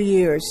for 2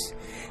 years.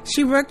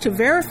 She worked to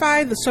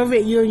verify the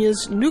Soviet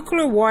Union's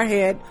nuclear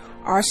warhead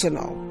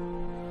arsenal.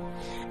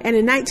 And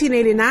in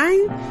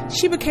 1989,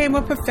 she became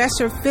a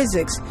professor of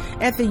physics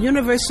at the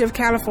University of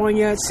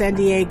California at San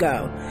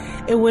Diego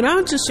and went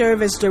on to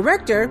serve as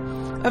director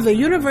of the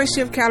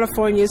University of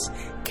California's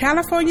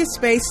California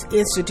Space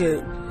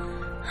Institute.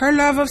 Her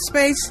love of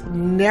space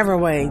never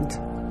waned.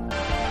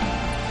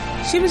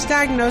 She was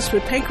diagnosed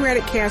with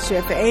pancreatic cancer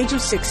at the age of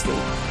 60.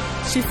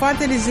 She fought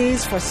the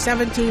disease for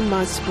 17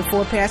 months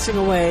before passing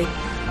away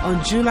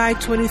on July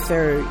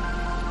 23,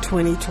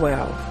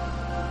 2012.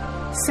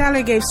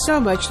 Sally gave so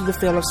much to the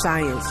field of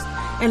science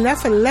and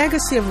left a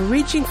legacy of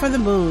reaching for the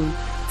moon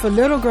for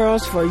little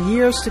girls for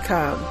years to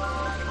come.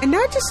 And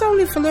not just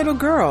only for little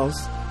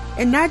girls,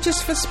 and not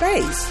just for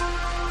space.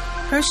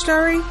 Her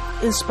story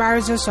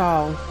inspires us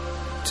all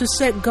to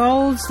set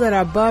goals that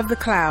are above the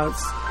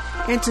clouds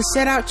and to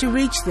set out to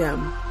reach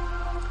them.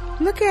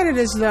 Look at it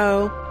as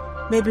though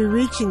maybe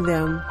reaching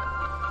them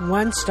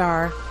one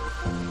star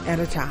at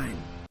a time.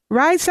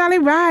 Ride, Sally,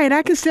 ride.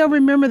 I can still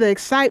remember the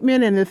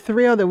excitement and the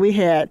thrill that we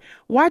had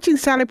watching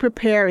Sally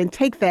prepare and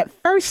take that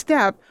first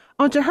step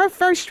onto her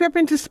first trip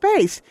into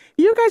space.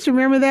 You guys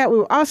remember that? We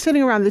were all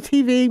sitting around the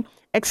TV,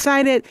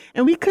 excited,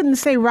 and we couldn't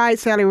say Ride,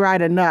 Sally,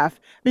 ride enough.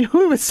 I mean,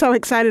 we were so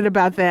excited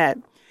about that.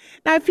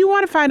 Now, if you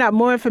want to find out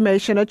more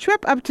information, a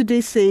trip up to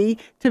D.C.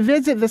 to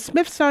visit the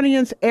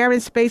Smithsonian's Air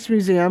and Space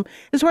Museum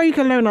is where you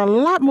can learn a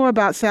lot more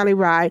about Sally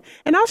Ride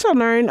and also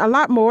learn a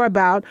lot more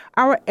about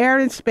our air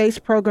and space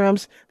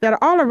programs that are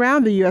all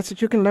around the U.S.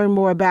 that you can learn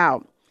more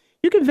about.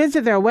 You can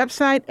visit their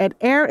website at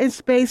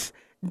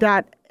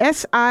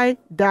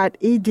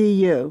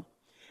airandspace.si.edu.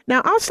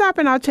 Now, I'll stop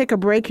and I'll take a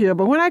break here,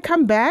 but when I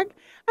come back,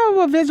 I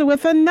will visit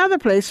with another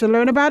place to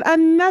learn about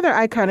another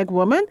iconic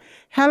woman,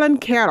 Helen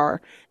Keller.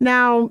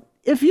 Now,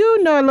 if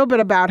you know a little bit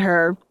about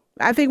her,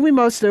 I think we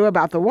most do,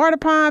 about the water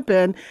pump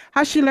and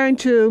how she learned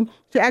to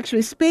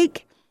actually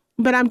speak.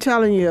 But I'm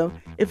telling you,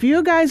 if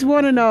you guys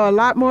want to know a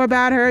lot more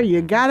about her,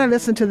 you got to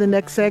listen to the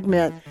next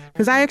segment,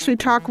 because I actually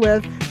talk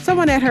with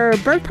someone at her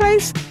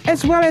birthplace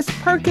as well as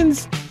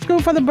Perkins School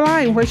for the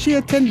Blind, where she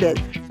attended.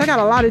 So I got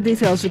a lot of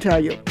details to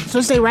tell you. So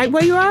stay right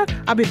where you are.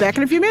 I'll be back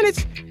in a few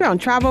minutes. You're on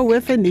Travel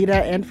with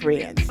Anita and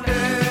Friends.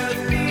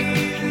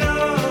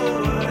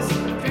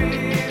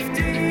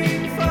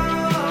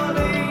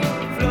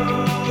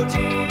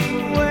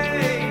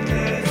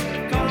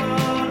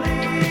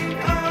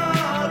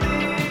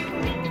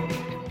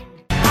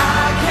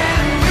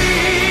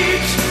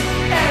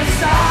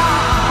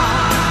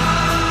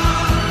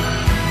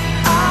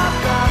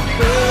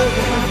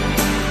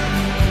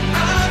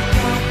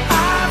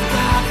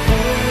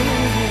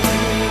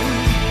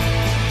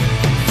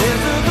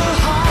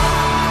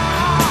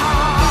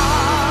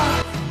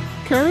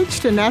 courage,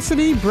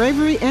 tenacity,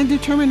 bravery, and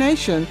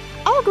determination.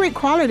 All great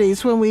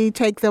qualities when we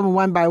take them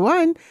one by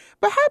one,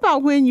 but how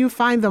about when you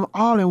find them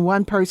all in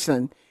one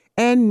person?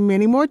 And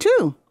many more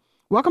too.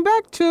 Welcome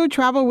back to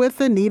Travel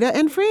with Anita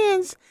and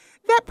Friends.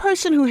 That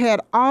person who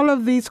had all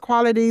of these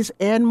qualities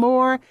and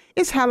more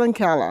is Helen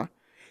Keller.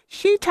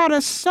 She taught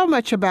us so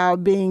much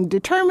about being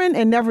determined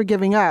and never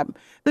giving up,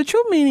 the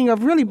true meaning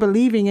of really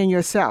believing in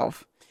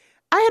yourself.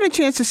 I had a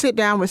chance to sit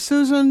down with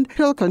Susan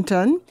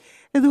Pilkington,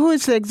 who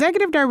is the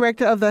executive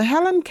director of the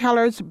Helen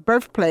Keller's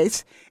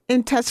birthplace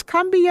in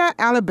Tuscumbia,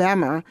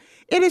 Alabama.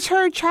 It is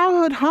her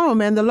childhood home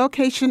and the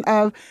location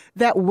of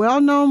that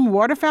well-known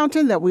water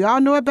fountain that we all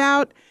know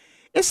about.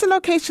 It's the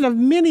location of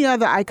many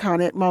other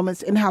iconic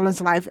moments in Helen's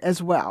life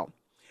as well.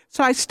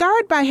 So I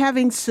started by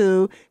having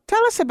Sue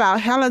tell us about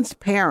Helen's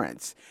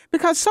parents,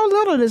 because so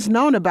little is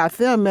known about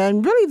them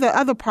and really the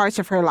other parts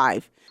of her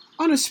life.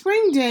 On a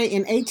spring day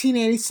in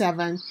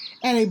 1887,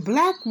 at a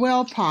black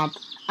well pump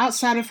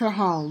outside of her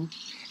home,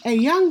 a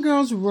young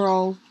girl's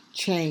world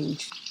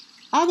changed.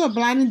 Although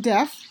blind and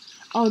deaf,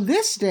 on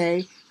this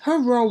day,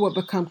 her world would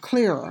become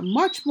clearer,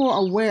 much more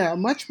aware,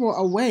 much more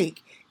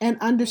awake, and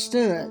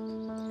understood.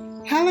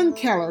 Helen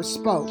Keller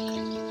spoke.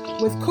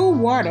 With cool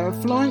water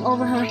flowing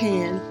over her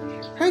hand,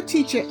 her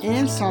teacher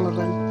Anne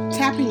Sullivan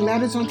tapping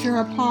letters onto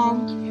her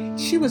palm,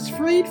 she was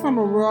freed from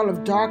a world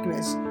of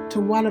darkness to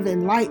one of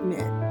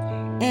enlightenment.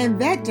 And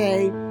that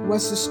day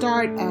was the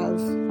start of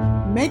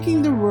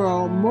making the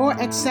world more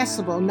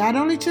accessible, not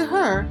only to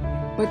her,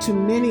 but to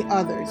many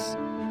others.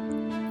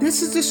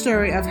 This is the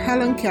story of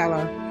Helen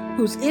Keller,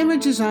 whose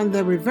image is on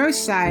the reverse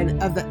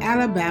side of the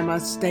Alabama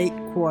State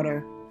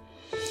Quarter.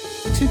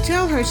 To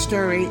tell her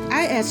story,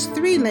 I asked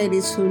three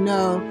ladies who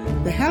know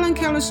the Helen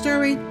Keller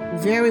story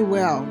very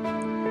well.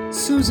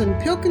 Susan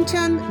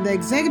Pilkington, the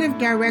executive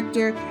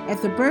director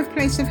at the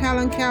birthplace of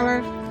Helen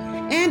Keller,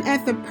 and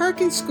at the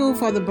Perkins School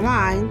for the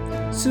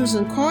Blind,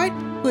 Susan Coit,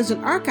 who is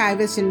an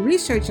archivist and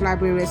research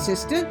library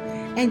assistant,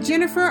 and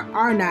Jennifer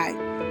Arnott,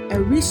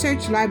 a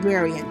research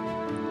librarian.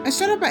 I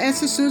started by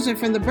asking Susan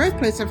from the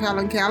birthplace of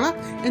Helen Keller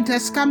in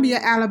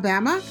Tuscumbia,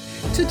 Alabama,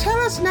 to tell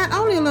us not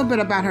only a little bit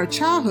about her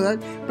childhood,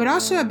 but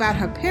also about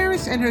her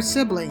parents and her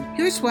siblings.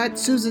 Here's what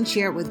Susan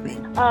shared with me.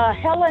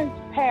 Helen's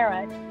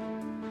parents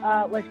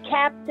was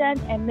Captain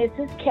and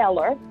Mrs.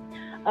 Keller.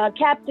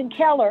 Captain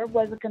Keller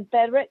was a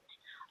Confederate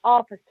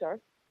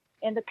officer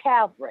in the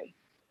cavalry.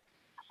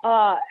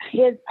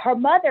 Her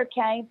mother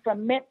came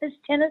from Memphis,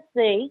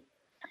 Tennessee,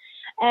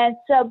 and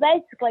so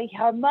basically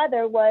her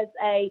mother was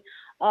a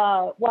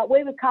what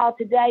we would call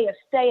today a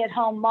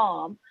stay-at-home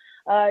mom.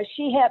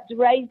 She helped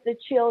raise the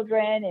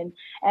children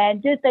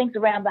and do things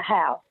around the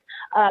house.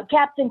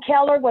 Captain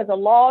Keller was a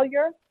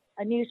lawyer,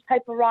 a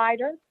newspaper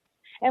writer,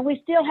 and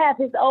we still have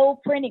his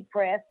old printing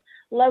press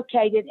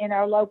located in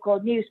our local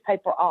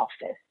newspaper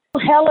office.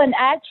 Helen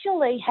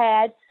actually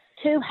had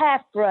two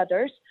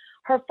half-brothers.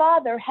 Her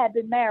father had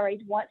been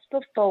married once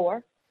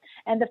before,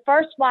 and the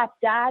first wife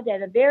died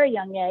at a very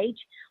young age,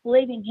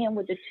 leaving him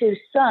with the two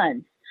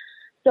sons.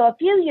 So a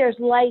few years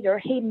later,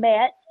 he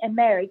met and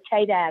married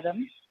Kate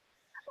Adams,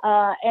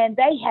 and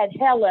they had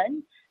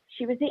Helen.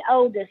 She was the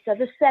oldest of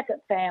the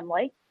second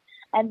family,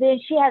 and then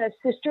she had a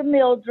sister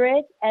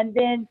Mildred, and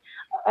then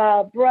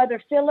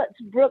brother Phillips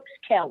Brooks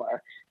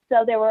Keller.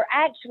 So there were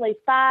actually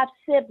 5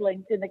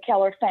 siblings in the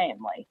Keller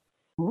family.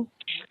 Mm-hmm.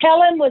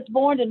 Helen was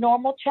born a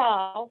normal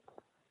child,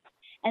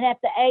 and at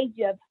the age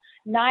of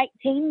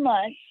 19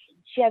 months,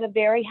 she had a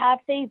very high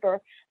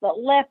fever that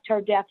left her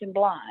deaf and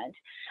blind.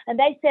 And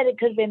they said it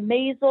could have been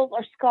measles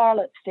or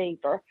scarlet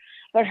fever,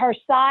 but her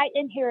sight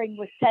and hearing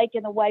was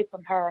taken away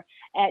from her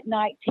at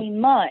 19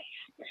 months.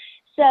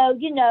 So,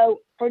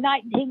 for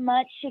 19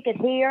 months, she could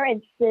hear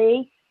and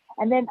see,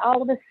 and then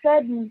all of a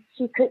sudden,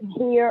 she couldn't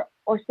hear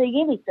or see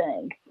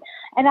anything.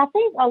 And I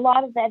think a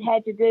lot of that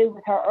had to do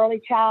with her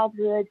early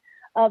childhood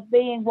of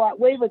being what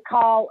we would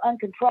call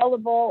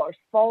uncontrollable or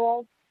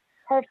spoiled.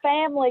 Her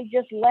family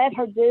just let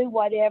her do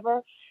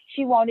whatever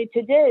she wanted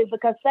to do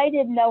because they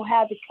didn't know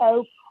how to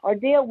cope or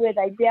deal with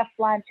a deaf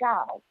blind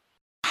child.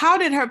 How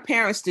did her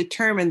parents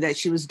determine that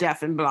she was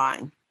deaf and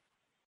blind?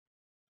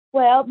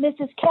 Well,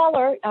 Mrs.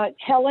 Keller,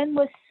 Helen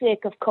was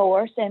sick, of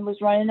course, and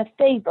was running a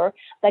fever.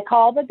 They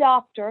called the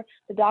doctor.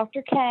 The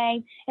doctor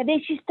came, and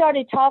then she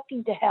started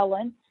talking to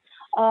Helen,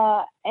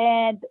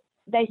 and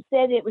they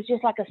said it was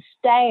just like a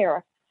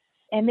stare.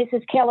 And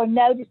Mrs. Keller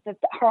noticed that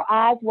her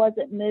eyes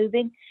wasn't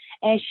moving,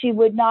 and she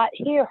would not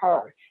hear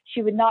her.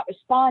 She would not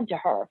respond to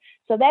her.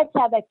 So that's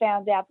how they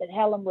found out that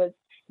Helen was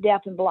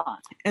deaf and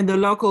blind. And the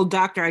local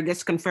doctor, I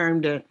guess,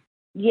 confirmed it.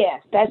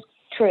 Yes, that's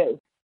true.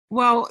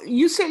 Well,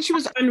 you said she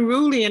was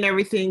unruly and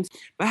everything,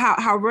 but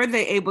how were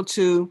they able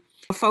to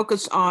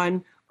focus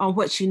on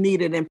what she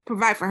needed and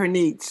provide for her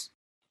needs?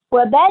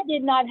 Well, that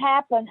did not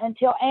happen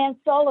until Anne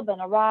Sullivan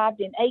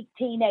arrived in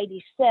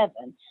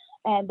 1887.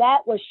 And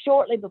that was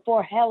shortly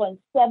before Helen's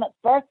 7th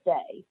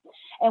birthday.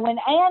 And when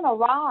Anne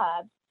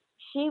arrived,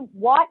 she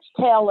watched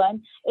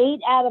Helen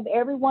eat out of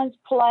everyone's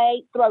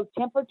plate, throw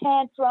temper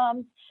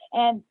tantrums,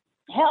 and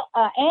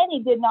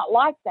Annie did not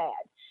like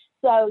that.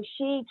 So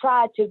she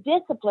tried to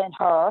discipline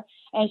her,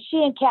 and she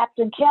and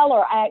Captain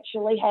Keller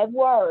actually had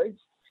words.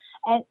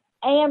 And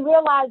Anne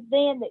realized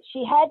then that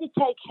she had to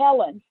take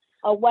Helen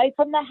away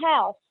from the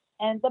house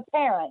and the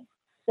parents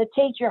to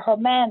teach her her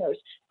manners,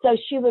 so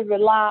she would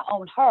rely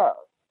on her.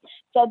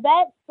 So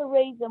that's the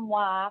reason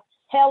why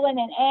Helen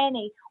and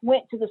Annie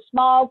went to the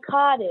small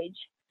cottage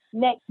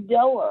next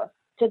door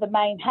to the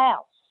main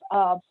house.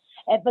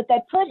 But they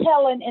put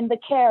Helen in the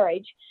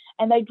carriage,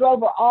 and they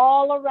drove her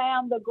all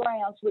around the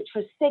grounds, which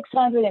was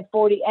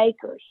 640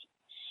 acres.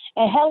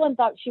 And Helen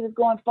thought she was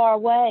going far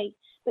away,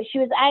 but she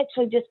was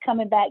actually just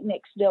coming back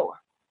next door.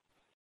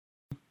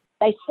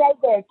 They stayed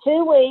there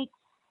 2 weeks.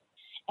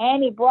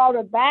 Annie brought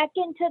her back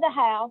into the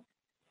house,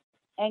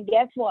 and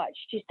guess what?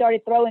 She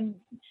started throwing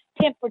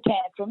temper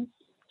tantrums,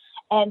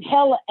 and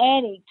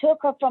Annie took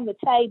her from the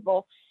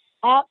table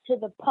out to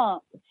the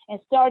pump and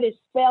started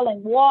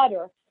spilling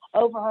water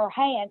over her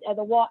hand as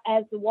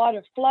the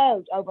water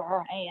flowed over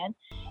her hand.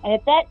 And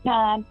at that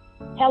time,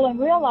 Helen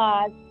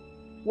realized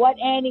what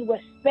Annie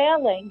was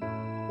spelling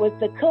was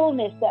the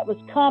coolness that was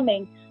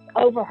coming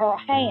over her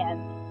hand.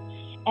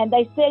 And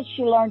they said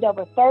she learned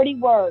over 30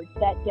 words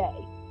that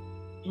day.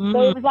 Mm-hmm.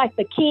 So it was like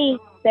the key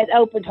that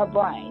opened her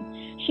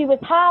brain. She was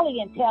highly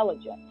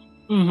intelligent.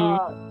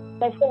 Mm-hmm.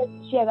 They said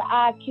she had an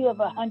IQ of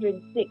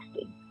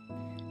 160.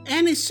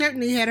 Annie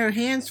certainly had her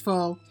hands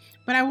full,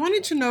 but I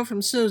wanted to know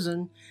from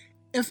Susan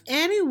if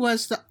Annie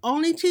was the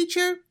only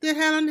teacher that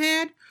Helen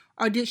had,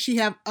 or did she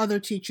have other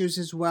teachers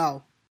as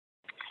well?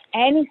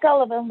 Annie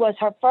Sullivan was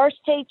her first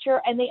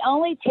teacher and the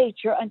only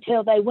teacher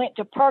until they went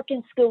to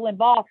Perkins School in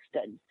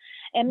Boston.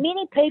 And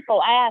many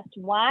people asked,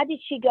 why did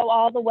she go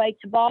all the way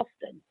to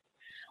Boston?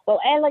 Well,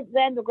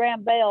 Alexander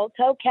Graham Bell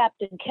told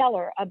Captain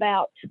Keller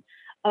about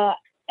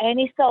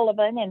Annie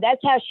Sullivan, and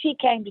that's how she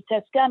came to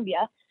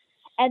Tuscumbia.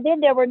 And then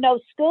there were no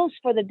schools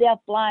for the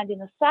deafblind in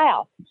the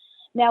South.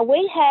 Now,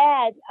 we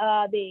had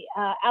the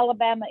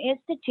Alabama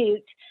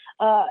Institute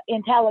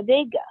in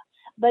Talladega,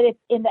 but if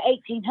in the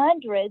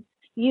 1800s,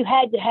 you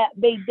had to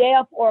be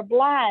deaf or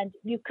blind.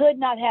 You could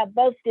not have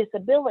both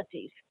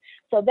disabilities.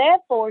 So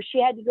therefore,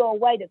 she had to go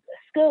away to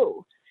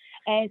school.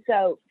 And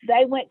so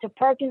they went to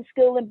Perkins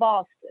School in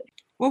Boston.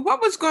 Well,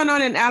 what was going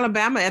on in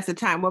Alabama at the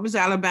time? What was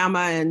Alabama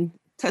and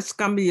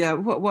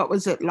Tuscumbia? What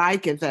was it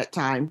like at that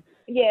time?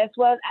 Yes,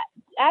 well,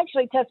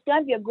 actually,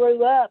 Tuscumbia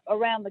grew up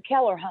around the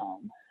Keller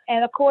home.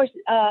 And, of course,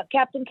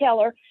 Captain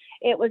Keller,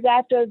 it was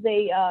after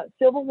the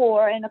Civil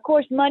War. And, of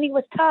course, money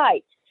was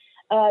tight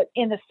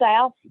in the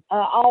South,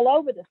 all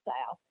over the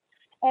South.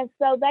 And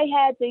so they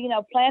had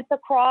to, plant the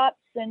crops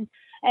and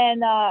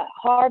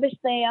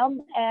harvest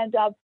them. And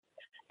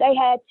they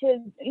had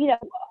to,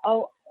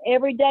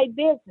 everyday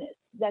business.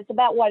 That's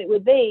about what it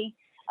would be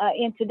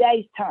in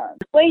today's terms.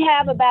 We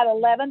have about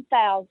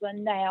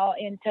 11,000 now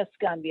in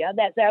Tuscumbia.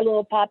 That's our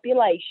little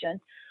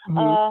population.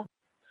 Mm-hmm.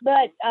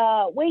 But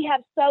we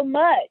have so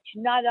much,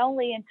 not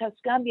only in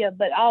Tuscumbia,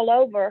 but all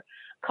over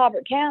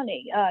Colbert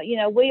County.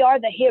 We are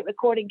the hit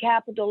recording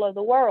capital of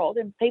the world,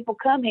 and people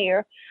come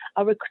here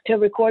to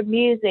record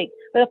music.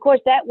 But, of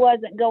course, that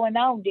wasn't going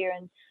on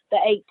during the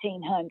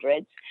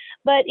 1800s.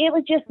 But it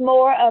was just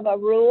more of a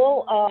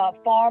rural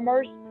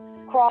farmers,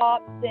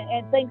 crops,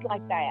 and things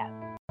like that.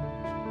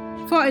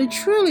 For a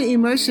truly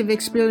immersive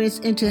experience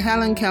into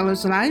Helen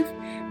Keller's life,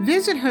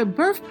 visit her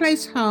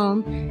birthplace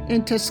home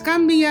in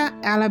Tuscumbia,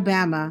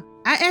 Alabama.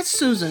 I asked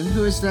Susan,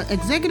 who is the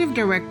executive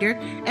director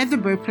at the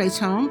birthplace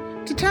home,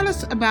 to tell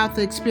us about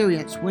the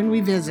experience when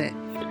we visit.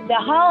 The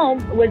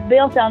home was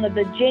built on a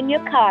Virginia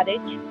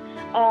cottage.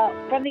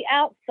 From the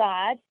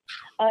outside,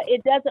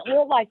 it doesn't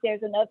look like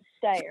there's an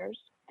upstairs,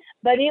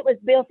 but it was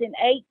built in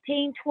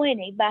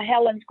 1820 by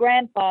Helen's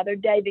grandfather,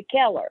 David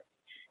Keller,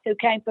 who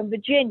came from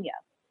Virginia.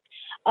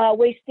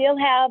 We still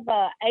have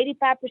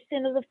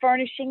 85% of the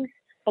furnishings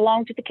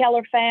belong to the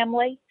Keller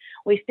family.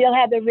 We still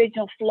have the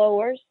original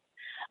floors.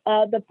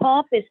 The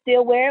pump is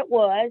still where it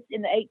was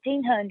in the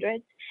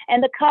 1800s,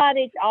 and the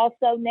cottage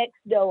also next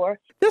door.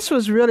 This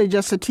was really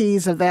just a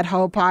tease of that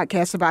whole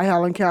podcast about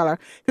Helen Keller,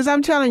 because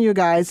I'm telling you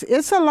guys,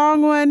 it's a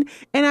long one.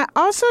 And I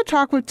also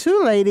talked with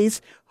two ladies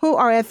who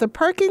are at the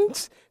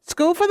Perkins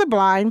School for the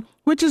Blind,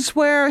 which is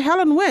where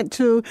Helen went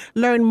to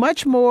learn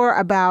much more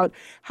about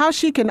how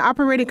she can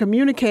operate and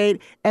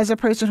communicate as a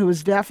person who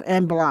is deaf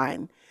and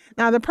blind.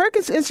 Now, the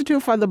Perkins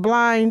Institute for the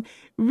Blind,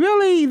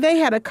 really, they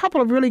had a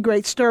couple of really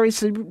great stories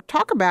to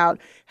talk about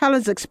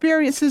Helen's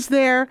experiences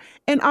there,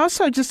 and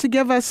also just to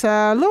give us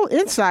a little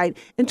insight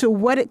into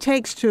what it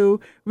takes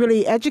to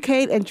really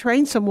educate and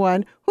train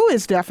someone who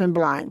is deaf and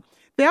blind.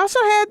 They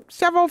also had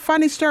several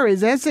funny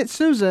stories, as did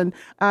Susan,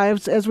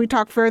 as we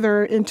talk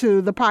further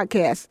into the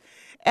podcast.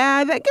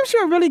 That gives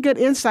you a really good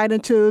insight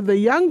into the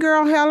young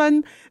girl,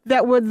 Helen,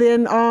 that would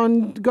then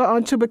go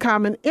on to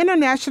become an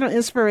international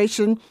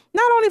inspiration,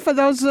 not only for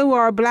those who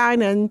are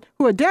blind and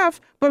who are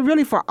deaf, but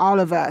really for all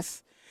of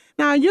us.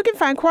 Now, you can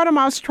find Quarter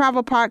Miles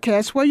Travel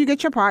Podcast where you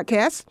get your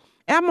podcasts.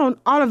 I'm on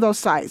all of those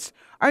sites.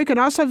 Or you can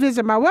also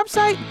visit my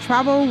website,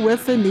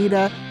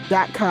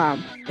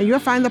 travelwithanita.com, and you'll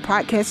find the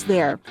podcast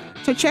there.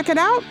 So check it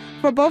out.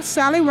 for both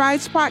Sally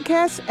Ride's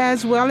podcast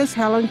as well as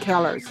Helen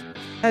Keller's.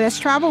 And that's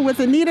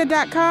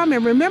travelwithanita.com.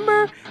 And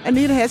remember,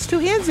 Anita has 2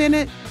 N's in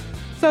it.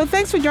 So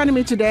thanks for joining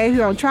me today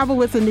here on Travel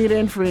with Anita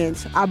and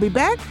Friends. I'll be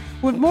back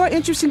with more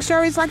interesting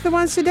stories like the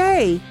ones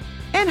today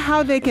and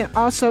how they can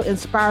also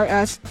inspire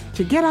us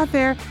to get out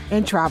there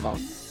and travel.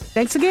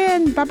 Thanks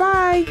again.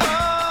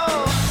 Bye-bye.